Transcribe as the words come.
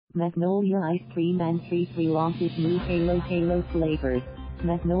Magnolia Ice Cream and Treats relaunches new Halo flavors.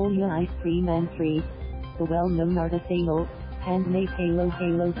 Magnolia Ice Cream and Treats, the well-known artisanal, handmade Halo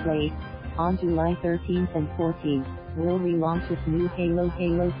plate, on July 13th and 14th, will relaunch its new Halo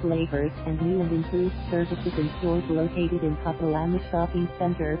flavors and new and improved services in stores located in Kapalama Shopping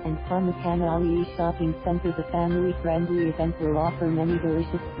Center and Kanali Shopping Center. The family-friendly event will offer many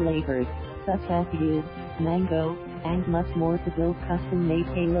delicious flavors, such as yuzu, mango, and much more to build custom-made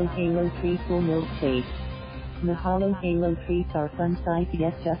Halo treats or milkshakes. Mahalo Halo treats are fun-sized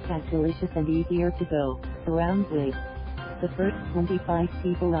yet just as delicious and easier to go around with. The first 25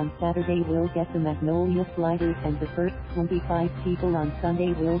 people on Saturday will get the Magnolia sliders, and the first 25 people on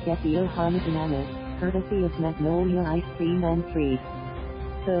Sunday will get the Ohana bananas, courtesy of Magnolia Ice Cream and Treats.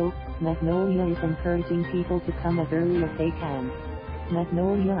 So, Magnolia is encouraging people to come as early as they can.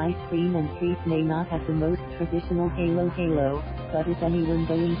 Magnolia Ice Cream and Treats may not have the most traditional Halo, but is anyone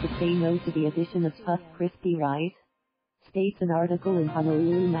going to say no to the addition of puffed crispy rice? States an article in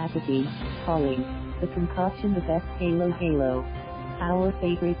Honolulu Magazine, calling the concoction the best Halo. Our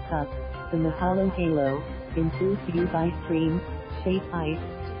favorite cup, the Mahalo Halo, includes used ice cream, shaved ice,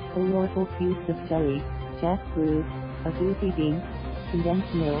 colorful cubes of jelly, jackfruit, agouti bean,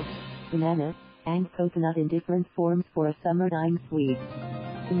 condensed milk, banana, and coconut in different forms for a summertime sweet.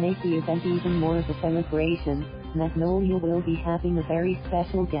 To make the event even more of a celebration, Magnolia will be having a very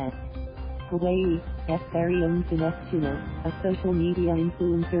special guest. Hawaii's very own Sinestuna, a social media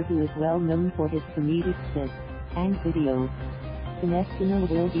influencer who is well known for his comedic skits and videos. Sinestuna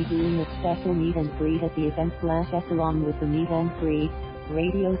will be doing a special meet and greet at the event / along with the meet and greet.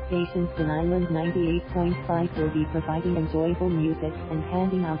 Radio station Sin Island 98.5 will be providing enjoyable music and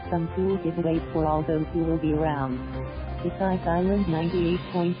handing out some cool giveaways for all those who will be around. Besides Island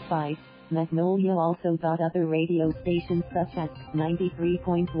 98.5, Magnolia also got other radio stations such as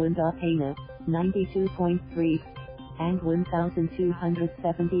 93.1 Dapena, 92.3, and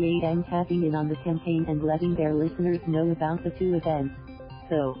 1278 and tapping in on the campaign and letting their listeners know about the two events.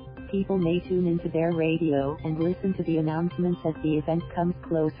 So, people may tune into their radio and listen to the announcements as the event comes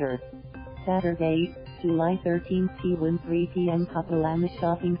closer. Saturday, July 13th t'3 p.m. Kapalama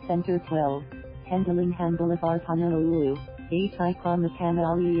Shopping Center 12, Kendallingham Boulevard, Honolulu,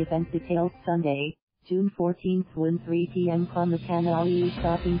 Kanali event details. Sunday, June 14th 3 p.m. Kanali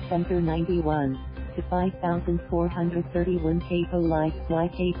Shopping Center 91 to 5431 Kapolai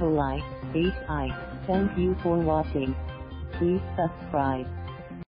HI. Thank you for watching. Please subscribe.